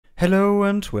Hello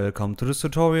and welcome to this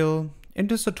tutorial. In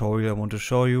this tutorial I want to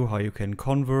show you how you can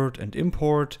convert and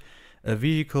import a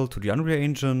vehicle to the Unreal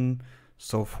Engine.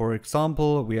 So for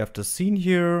example, we have the scene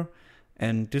here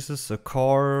and this is a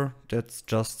car that's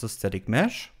just a static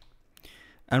mesh.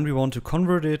 And we want to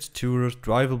convert it to a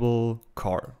drivable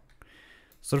car.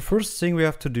 So the first thing we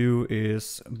have to do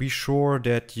is be sure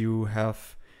that you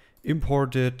have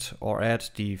imported or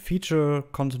add the feature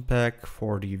content pack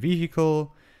for the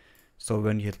vehicle. So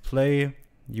when you hit play,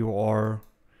 you are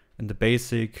in the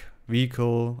basic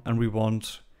vehicle and we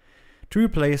want to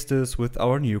replace this with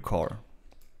our new car.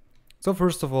 So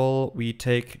first of all, we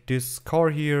take this car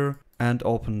here and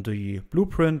open the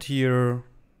blueprint here.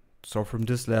 So from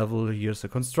this level, here's a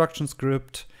construction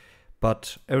script,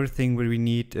 but everything we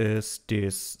need is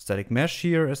this static mesh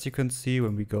here, as you can see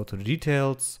when we go to the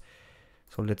details.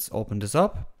 So let's open this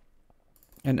up.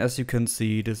 And as you can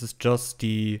see, this is just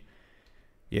the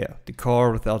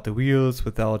car without the wheels,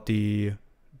 without the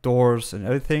doors and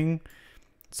everything.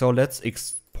 So let's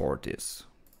export this.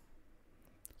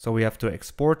 So we have to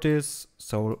export this.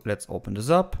 So let's open this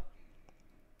up.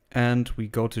 And we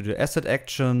go to the asset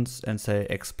actions and say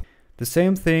export. The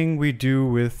same thing we do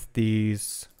with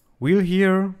this wheel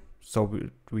here. So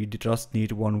we just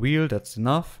need one wheel, that's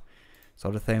enough.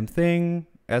 So the same thing,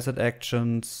 asset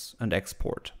actions and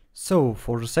export. So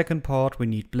for the second part, we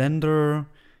need Blender.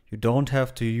 You don't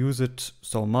have to use it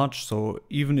so much, so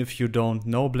even if you don't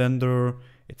know Blender,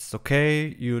 it's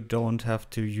okay. You don't have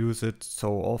to use it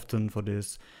so often for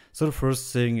this. So the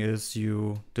first thing is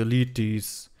you delete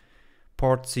these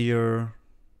parts here.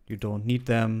 You don't need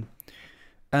them.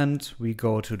 And we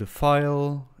go to the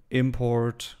file,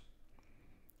 import,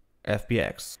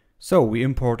 FBX. So we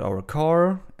import our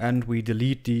car and we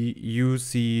delete the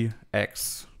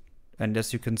UCX. And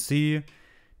as you can see,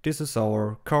 this is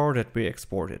our car that we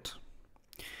exported.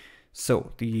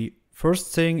 So the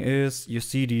first thing is you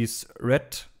see these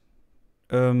red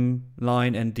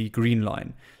line and the green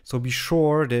line. So be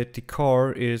sure that the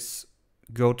car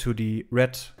go to the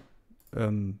red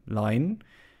line.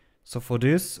 So for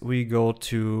this we go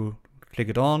to click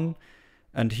it on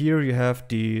and here you have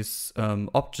these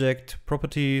object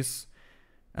properties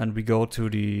and we go to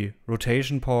the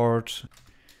rotation part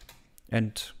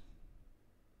and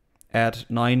add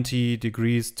 90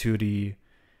 degrees to the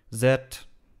Z,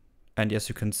 and as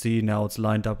you can see now it's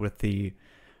lined up with the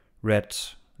red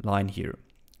line here.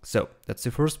 So that's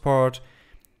the first part.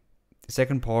 The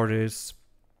second part is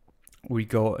we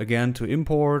go again to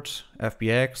import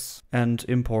FBX and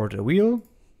import a wheel.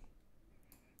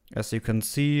 As you can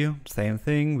see, same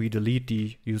thing, we delete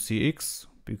the UCX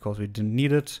because we didn't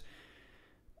need it.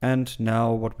 And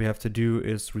now what we have to do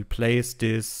is replace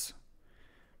this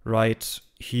right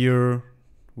here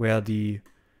where the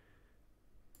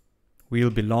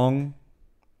wheel belong.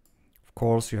 Of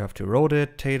course you have to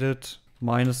rotate it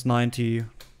 -90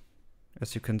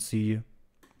 as you can see,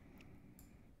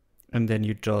 and then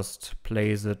you just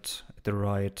place it at the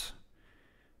right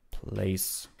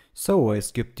place. So I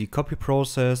skipped the copy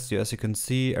process. As you can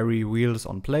see, every wheel is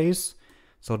on place.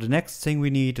 So the next thing we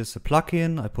need is a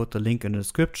plugin. I put the link in the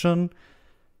description.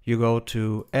 You go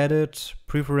to edit,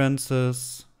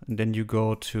 preferences, and then you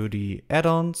go to the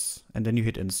add-ons and then you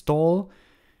hit install.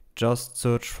 Just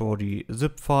search for the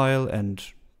zip file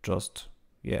and just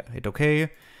hit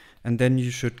OK. And then you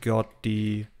should get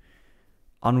the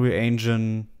Unreal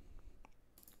Engine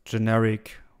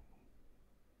generic,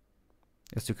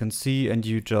 as you can see, and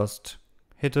you just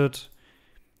hit it.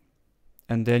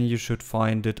 And then you should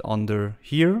find it under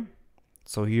here.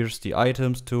 So here's the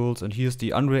items, tools, and here's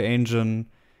the Unreal Engine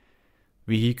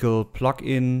vehicle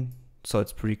plugin. So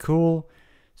it's pretty cool.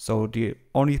 So the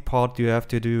only part you have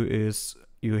to do is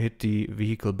you hit the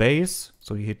vehicle base.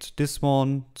 So you hit this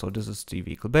one. So this is the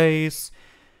vehicle base.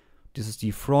 This is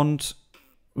the front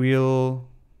wheel.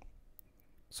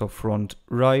 So front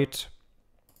right.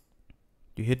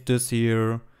 You hit this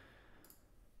here.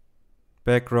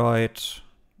 Back right.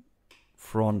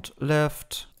 Front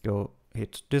left. Go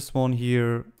hit this one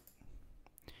here.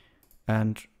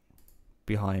 And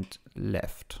behind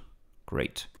left.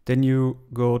 Great. Then you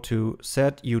go to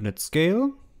set unit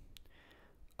scale,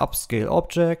 upscale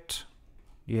object,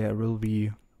 it will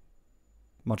be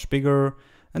much bigger,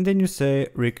 and then you say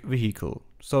rig vehicle.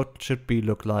 So it should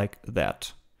look like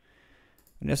that.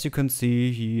 And as you can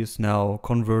see, he is now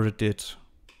converted it,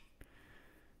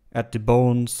 add the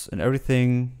bones and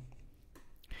everything.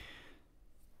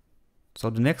 So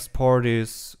the next part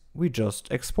is we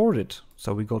just export it.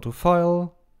 So we go to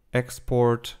file,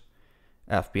 export,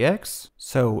 FBX.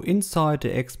 So inside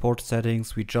the export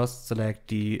settings, we just select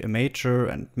the Imager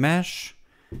and Mesh.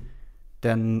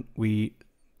 Then we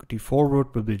the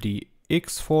forward will be the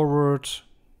X forward,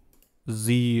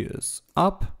 Z is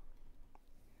up,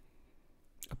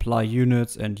 apply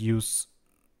units and use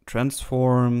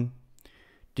transform,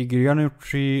 the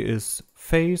geometry is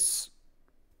face,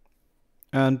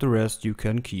 and the rest you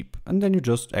can keep. And then you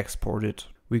just export it.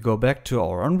 We go back to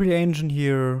our Unreal Engine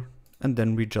here, and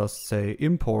then we just say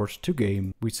import to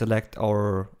game. We select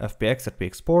our FBX that we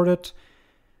exported,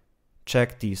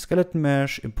 check the skeleton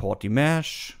mesh, import the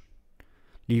mesh,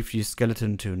 leave the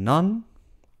skeleton to none,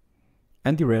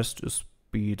 and the rest is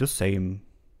be the same.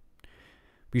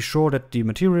 Be sure that the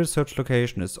material search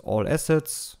location is all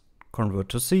assets, convert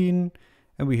to scene,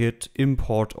 and we hit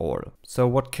import all. So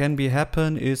what can be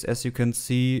happen is, as you can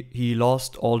see, he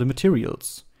lost all the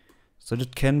materials. So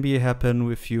that can be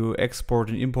happen if you export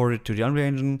and import it to the Unreal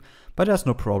Engine, but there's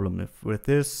no problem with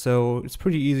this, so it's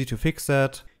pretty easy to fix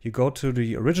that. You go to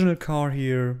the original car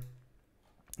here,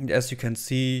 and as you can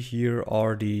see, here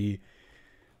are the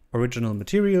original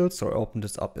materials, so I open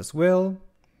this up as well.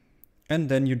 And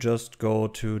then you just go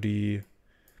to the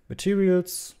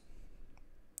materials.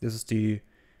 This is the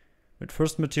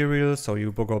first material, so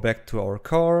you go back to our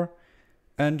car,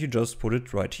 and you just put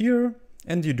it right here.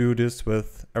 And you do this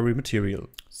with every material.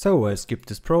 So I skipped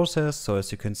this process, so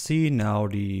as you can see now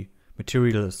the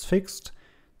material is fixed.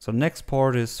 So the next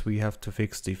part is we have to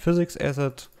fix the physics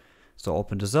asset. So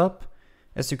open this up.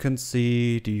 As you can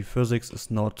see, the physics is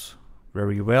not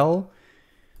very well.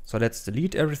 So let's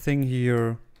delete everything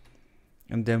here.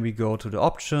 And then we go to the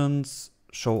options,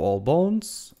 show all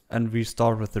bones, and we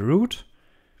start with the root.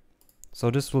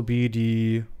 So this will be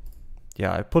the,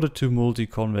 I put it to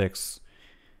multi-convex.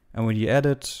 And when you add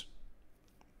it,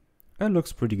 it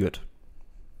looks pretty good.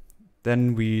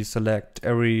 Then we select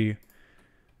every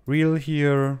reel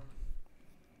here,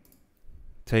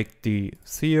 take the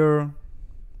sphere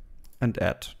and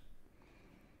add.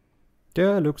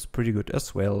 Yeah, it looks pretty good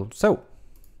as well. So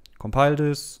compile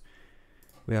this.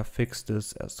 We have fixed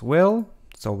this as well.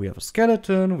 So we have a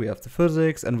skeleton, we have the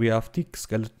physics, and we have the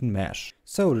skeleton mesh.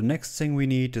 So the next thing we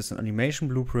need is an animation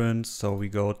blueprint. So we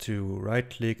go to right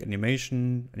click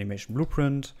animation, animation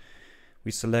blueprint.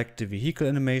 We select the vehicle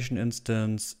animation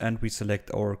instance, and we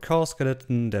select our car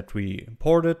skeleton that we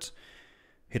imported.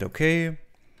 Hit OK.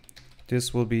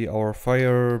 This will be our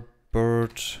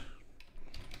Firebird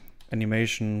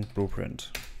animation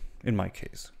blueprint in my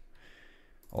case.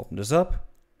 Open this up.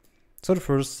 So the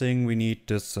first thing we need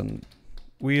is an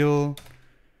wheel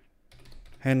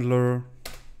handler.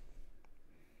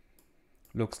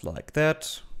 Looks like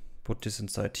that. Put this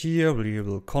inside here. We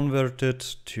will convert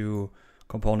it to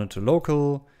component to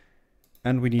local,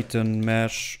 and we need a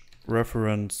mesh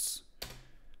reference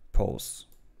pose.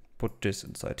 Put this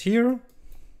inside here,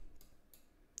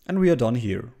 and we are done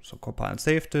here. So compile and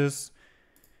save this.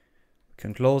 We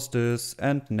can close this,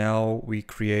 and now we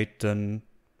create an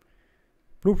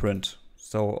blueprint.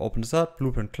 So open this up,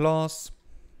 blueprint class.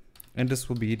 And this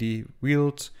will be the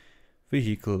wheeled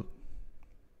vehicle.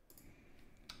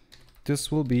 This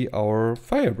will be our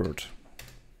Firebird.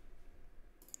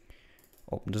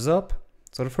 Open this up.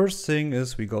 So the first thing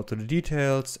is we go to the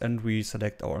details and we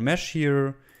select our mesh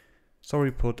here. So we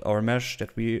put our mesh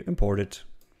that we imported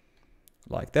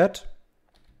like that.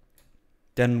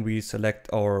 Then we select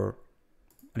our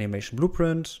animation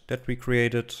blueprint that we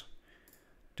created.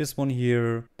 This one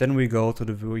here. Then we go to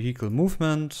the vehicle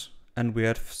movement. And we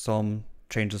have some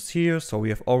changes here. So we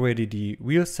have already the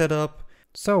wheel setup.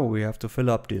 So we have to fill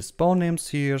up these spawn names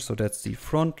here. So that's the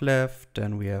front left.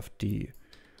 Then we have the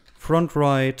front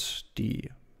right, the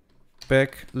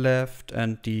back left,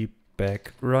 and the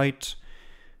back right.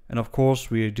 And of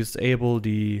course we disable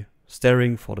the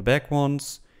steering for the back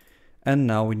ones. And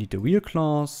now we need the wheel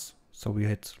class. So we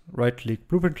hit right click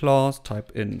blueprint class,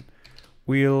 type in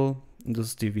wheel. And this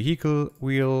is the vehicle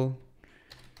wheel.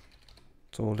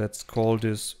 So let's call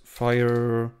this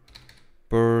Firebird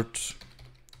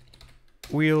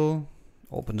wheel.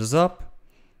 Open this up.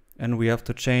 And we have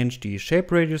to change the shape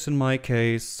radius in my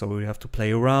case. So we have to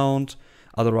play around.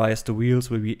 Otherwise the wheels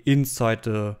will be inside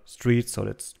the street. So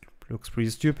that looks pretty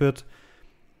stupid.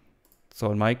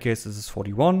 So in my case this is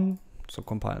 41. So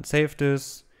compile and save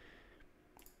this.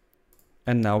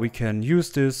 And now we can use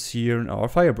this here in our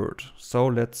Firebird. So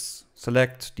let's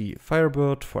select the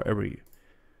Firebird for every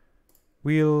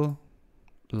wheel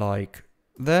like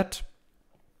that.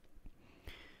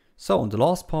 So and the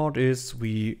last part is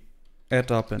we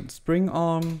add up a spring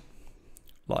arm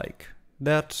like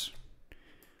that.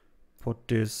 Put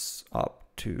this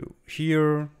up to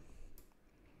here.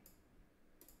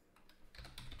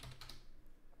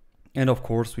 And of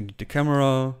course we need the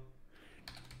camera.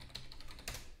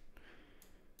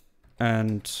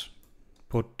 And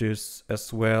put this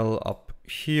as well up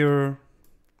here.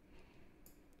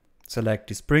 Select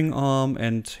the spring arm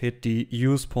and hit the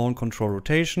use pawn control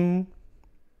rotation.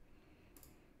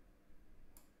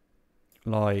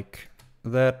 Like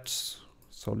that.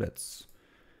 So let's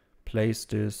place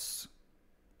this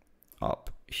up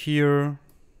here.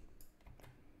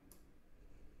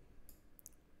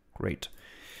 Great.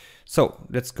 So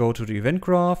let's go to the event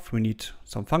graph. We need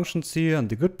some functions here, and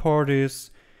the good part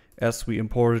is, as we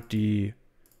imported the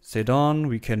sedan,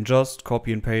 we can just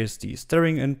copy and paste the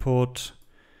steering input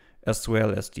as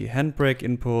well as the handbrake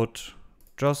input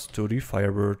just to the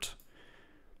Firebird,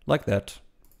 like that.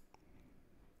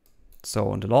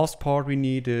 So, and the last part we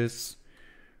need is,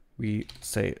 we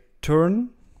say turn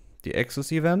the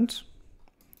axis event,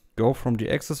 go from the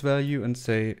axis value and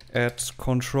say add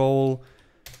control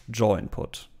jaw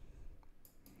input.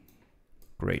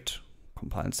 Great.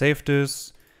 Compile and save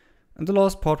this. And the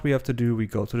last part we have to do, we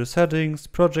go to the settings,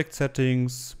 project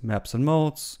settings, maps and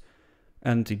modes,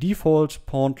 and the default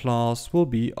pawn class will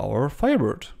be our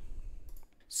Firebird.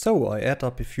 So I add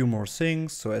up a few more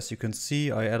things. So as you can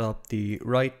see, I add up the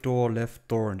right door, left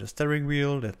door, and the steering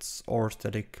wheel. That's our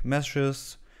static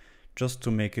meshes, just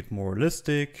to make it more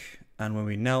realistic. And when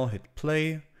we now hit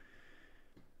play,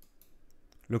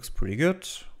 looks pretty good.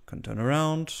 Can turn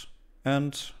around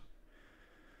and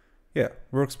yeah,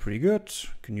 works pretty good.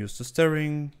 Can use the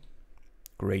steering.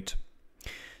 Great.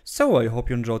 So I hope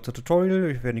you enjoyed the tutorial. If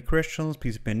you have any questions,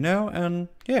 please let me know, and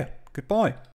yeah, goodbye.